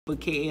But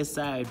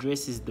KSI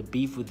addresses the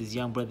beef with his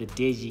young brother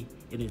Deji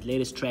in his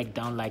latest track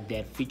Down Like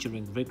That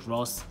featuring Rick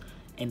Ross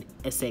and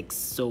SX.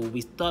 So we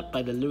start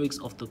by the lyrics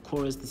of the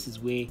chorus. This is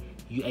where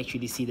you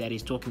actually see that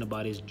he's talking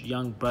about his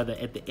young brother.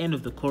 At the end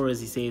of the chorus,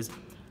 he says,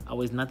 "I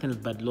was nothing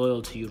but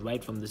loyal to you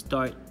right from the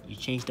start. You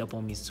changed up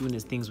on me soon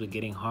as things were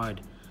getting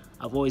hard.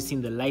 I've always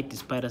seen the light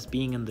despite us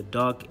being in the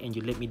dark, and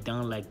you let me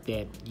down like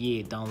that.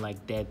 Yeah, down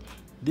like that."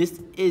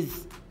 This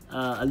is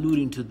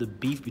alluding to the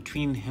beef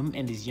between him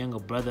and his younger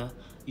brother.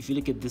 If you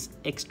look at this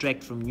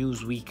extract from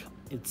Newsweek,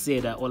 it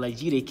said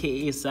Olajide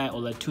KSI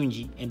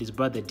Olatunji and his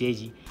brother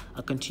Deji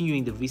are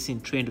continuing the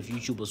recent trend of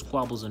YouTubers'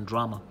 squabbles and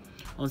drama.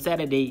 On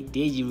Saturday,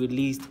 Deji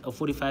released a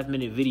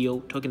 45-minute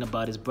video talking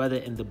about his brother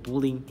and the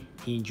bullying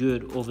he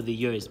endured over the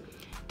years.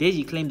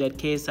 Deji claimed that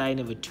KSI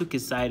never took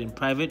his side in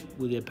private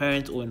with their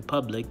parents or in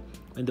public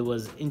when there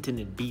was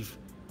internet beef.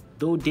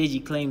 Though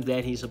Deji claims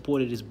that he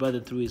supported his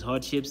brother through his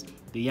hardships,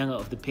 the younger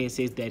of the pair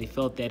says that he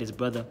felt that his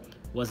brother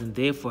wasn't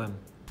there for him.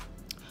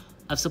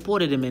 I've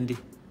supported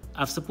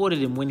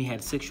him when he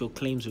had sexual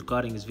claims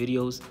regarding his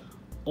videos.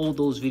 All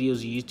those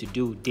videos he used to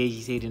do,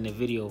 Deji said in a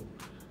video.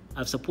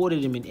 I've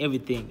supported him in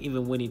everything.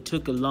 Even when he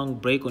took a long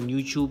break on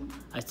YouTube,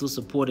 I still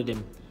supported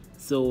him.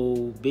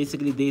 So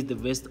basically, there's the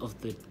rest of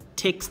the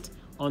text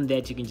on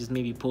that. You can just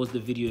maybe pause the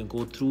video and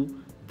go through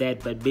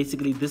that. But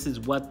basically, this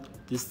is what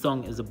this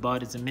song is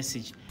about. It's a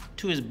message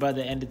to his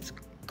brother, and it's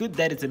good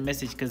that it's a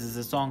message because it's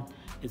a song.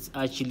 It's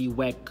actually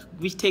whack,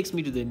 which takes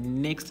me to the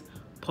next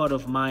part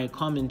of my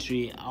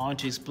commentary. I want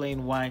to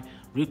explain why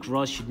Rick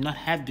Ross should not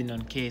have been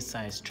on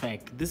KSI's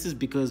track. This is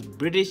because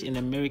British and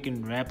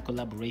American rap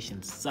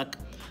collaborations suck.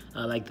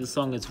 Like this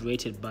song is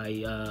rated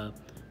by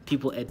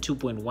people at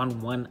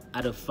 2.11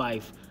 out of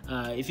 5.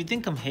 If you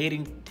think I'm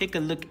hating, take a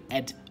look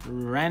at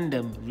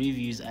random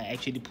reviews I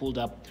actually pulled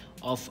up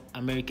of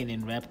American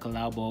and rap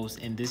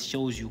collabos, and this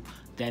shows you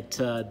that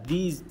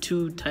these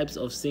two types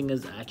of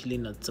singers are actually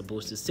not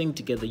supposed to sing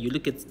together. You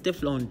look at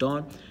Stefflon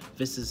Don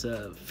versus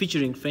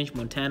featuring French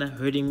Montana,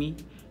 Hurting Me,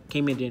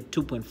 came in at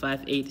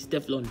 2.58.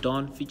 Stefflon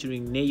Don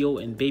featuring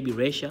Nayo and Baby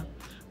Resha,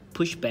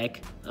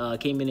 Pushback,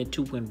 came in at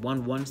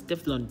 2.11.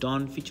 Stefflon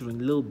Don featuring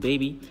Lil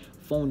Baby,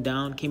 Phone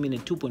Down, came in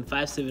at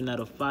 2.57 out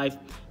of 5.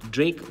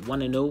 Drake,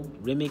 Wanna Know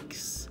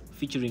Remix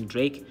featuring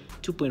Drake,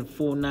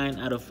 2.49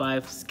 out of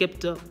 5.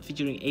 Skepta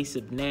featuring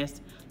A$AP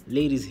Nast,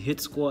 Ladies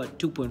Hit Squad,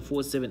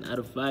 2.47 out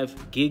of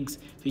 5. Gigs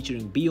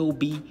featuring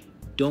B.O.B,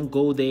 Don't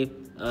Go There,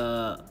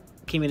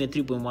 came in at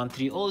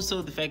 3.13.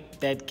 Also, the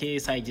fact that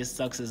KSI just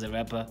sucks as a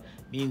rapper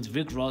means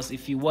Rick Ross,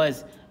 if he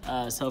was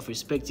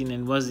self-respecting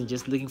and wasn't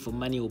just looking for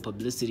money or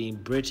publicity in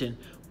Britain,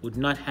 would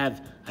not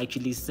have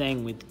actually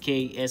sang with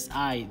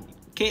KSI.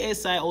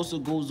 KSI also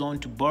goes on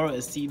to borrow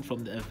a scene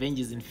from the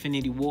Avengers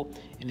Infinity War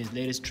in his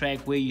latest track,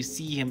 where you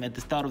see him at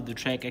the start of the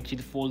track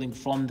actually falling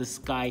from the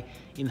sky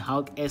in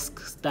Hulk-esque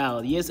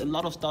style. Yes, a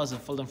lot of stars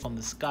have fallen from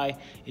the sky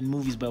in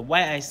movies, but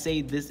why I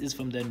say this is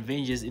from the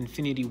Avengers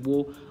Infinity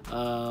War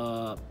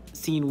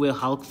scene where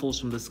Hulk falls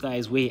from the sky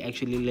is where he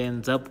actually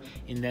lands up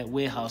in that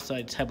warehouse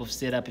type of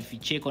setup. If you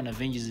check on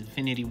Avengers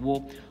Infinity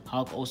War,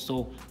 Hulk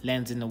also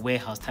lands in a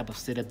warehouse type of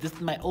setup.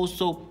 This might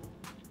also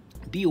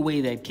be a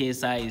way that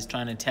KSI is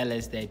trying to tell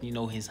us that, you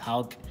know, his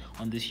Hulk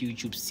on this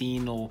YouTube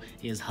scene, or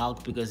his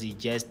Hulk because he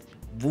just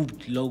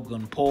whooped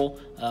Logan Paul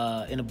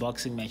in a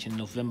boxing match on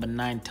November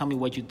 9. Tell me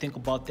what you think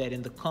about that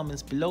in the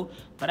comments below.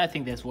 But I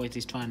think that's what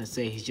he's trying to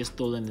say. He's just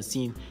stolen the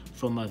scene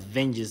from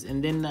Avengers.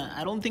 And then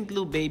I don't think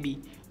Lil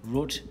Baby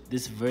wrote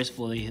this verse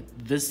for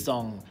this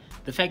song.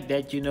 The fact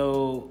that, you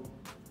know,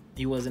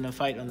 he was in a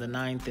fight on the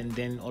 9th and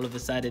then all of a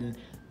sudden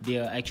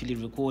they're actually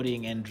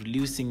recording and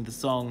releasing the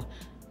song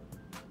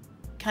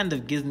kind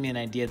of gives me an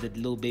idea that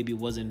Lil Baby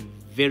wasn't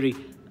very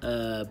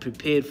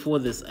prepared for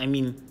this. I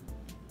mean,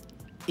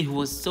 it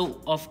was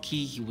so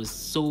off-key, he was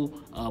so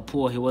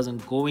poor, he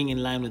wasn't going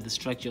in line with the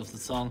structure of the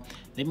song.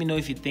 Let me know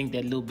if you think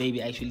that Lil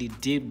Baby actually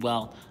did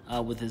well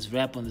with his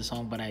rap on the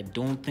song, but I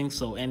don't think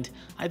so. And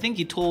I think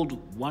he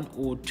told one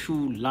or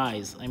two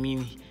lies. I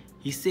mean,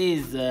 he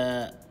says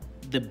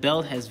the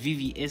belt has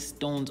VVS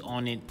stones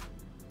on it,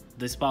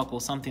 the sparkle,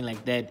 something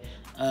like that.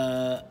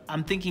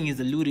 I'm thinking he's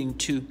alluding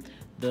to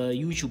the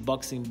YouTube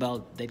boxing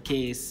belt that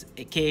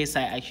KSI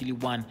actually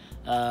won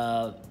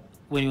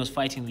when he was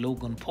fighting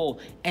Logan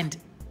Paul. And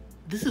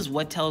this is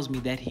what tells me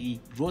that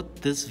he wrote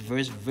this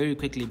verse very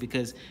quickly,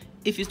 because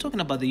if he's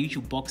talking about the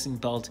YouTube boxing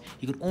belt,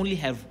 he could only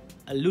have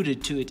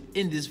alluded to it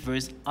in this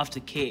verse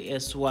after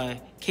KSI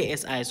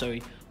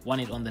won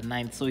it on the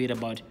 9th. So he had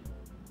about,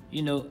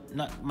 you know,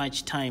 not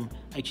much time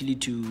actually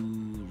to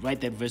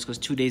write that verse, because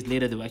 2 days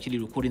later they were actually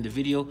recording the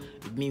video.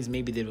 It means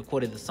maybe they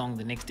recorded the song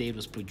the next day. It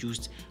was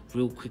produced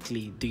real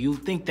quickly. Do you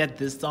think that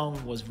this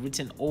song was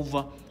written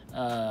over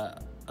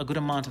a good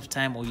amount of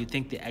time, or you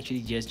think they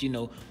actually just, you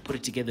know, put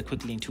it together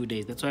quickly in 2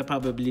 days? That's why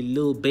probably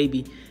Lil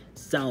Baby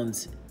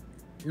sounds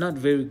not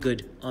very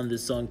good on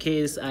this song.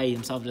 KSI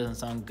himself doesn't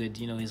sound good.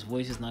 You know, his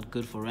voice is not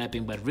good for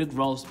rapping, but Rick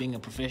Ross, being a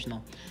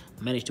professional,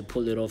 managed to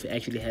pull it off. He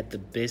actually had the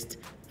best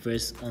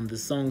verse on the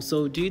song.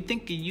 So do you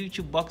think a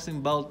YouTube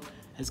boxing belt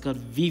It's got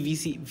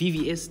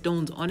VVS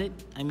stones on it.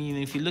 I mean,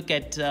 if you look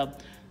at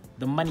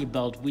the money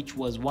belt, which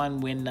was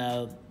one when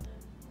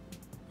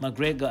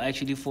McGregor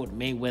actually fought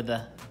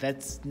Mayweather,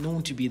 that's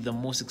known to be the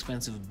most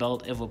expensive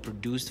belt ever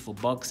produced for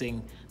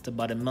boxing. It's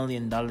about $1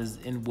 million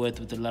in worth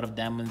with a lot of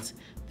diamonds.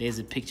 There's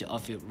a picture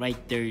of it right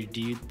there.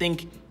 Do you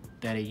think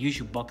that a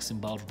usual boxing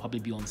belt will probably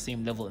be on the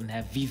same level and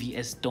have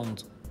VVS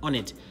stones on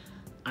it?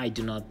 I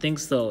do not think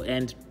so.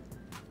 And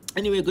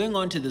anyway, going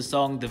on to the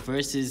song, the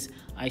verses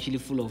are actually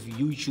full of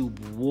YouTube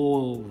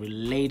war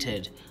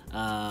related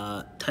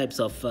types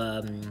of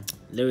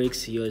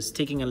lyrics. He was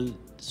taking a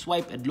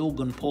swipe at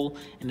Logan Paul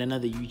and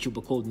another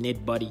YouTuber called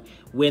Netbody.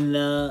 When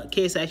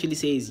KSI actually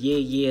says,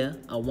 yeah,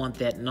 I want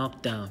that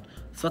knockdown.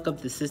 Fuck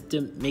up the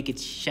system, make it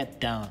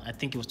shut down. I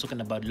think he was talking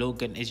about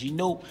Logan. As you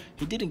know,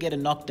 he didn't get a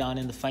knockdown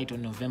in the fight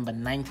on November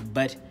 9th,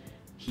 but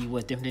he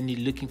was definitely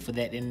looking for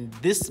that. And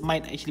this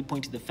might actually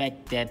point to the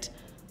fact that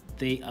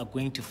they are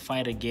going to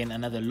fight again,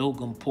 another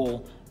Logan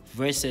Paul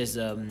versus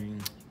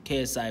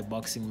KSI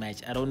boxing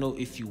match. I don't know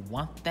if you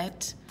want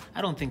that.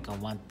 I don't think I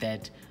want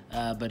that,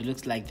 but it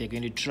looks like they're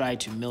going to try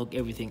to milk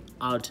everything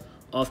out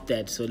of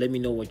that. So let me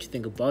know what you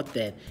think about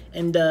that.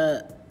 And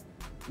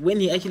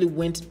when he actually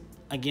went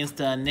against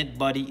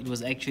Netbody, it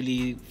was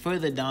actually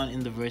further down in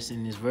the verse.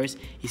 In his verse,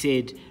 he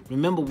said,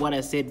 "Remember what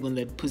I said when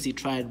that pussy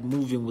tried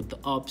moving with the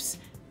ops?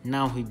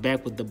 Now he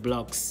back with the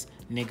blocks,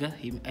 nigga."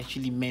 He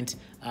actually meant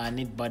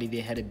Netbody. They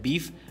had a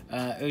beef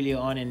earlier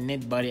on, and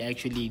Netbody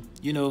actually,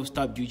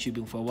 stopped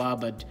YouTubing for a while.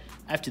 But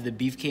after the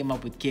beef came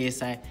up with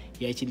KSI,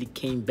 he actually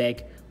came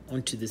back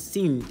onto the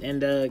scene.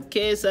 And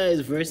KSI's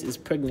verse is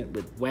pregnant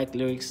with whack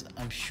lyrics.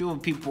 I'm sure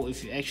people,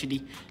 if you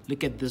actually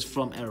look at this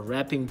from a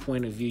rapping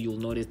point of view, you'll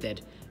notice that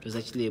it was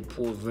actually a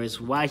poor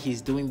verse. Why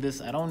he's doing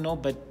this, I don't know,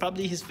 but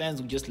probably his fans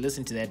will just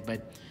listen to that.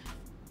 But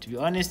to be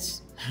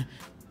honest,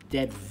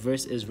 that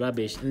verse is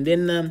rubbish. And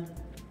then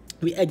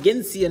we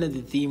again see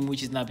another theme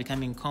which is now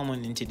becoming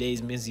common in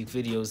today's music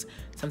videos,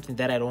 something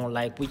that I don't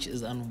like, which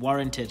is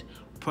unwarranted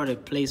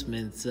product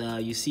placements.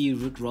 You see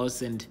Rick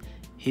Ross and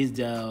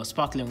his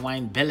sparkling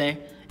wine Belaire,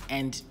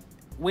 and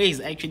where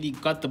he's actually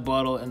got the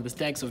bottle and the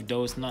stacks of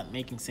doughs not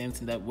making sense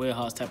in that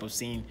warehouse type of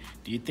scene.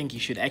 Do you think he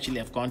should actually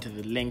have gone to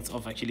the lengths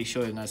of actually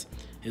showing us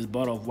his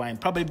bottle of wine?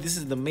 Probably this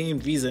is the main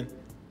reason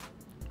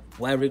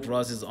why Rick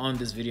Ross is on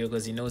this video,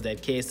 because he knows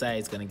that KSI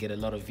is going to get a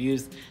lot of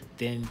views.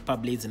 Then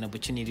probably it's an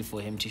opportunity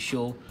for him to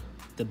show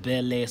the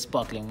Belaire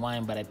sparkling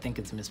wine, but I think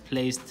it's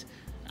misplaced.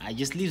 I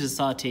just leaves a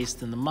sour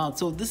taste in the mouth.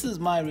 So this is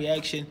my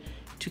reaction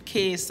to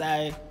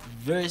KSI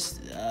verse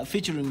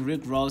featuring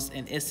Rick Ross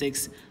and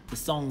Essex, the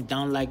song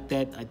Down Like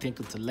That. I think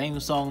it's a lame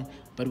song,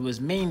 but it was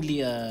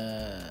mainly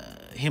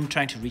him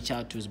trying to reach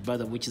out to his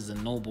brother, which is a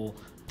noble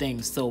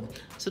thing. So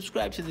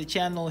subscribe to the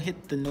channel,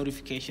 hit the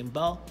notification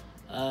bell,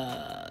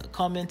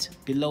 comment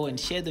below and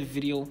share the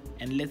video,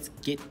 and let's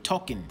get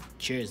talking.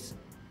 Cheers.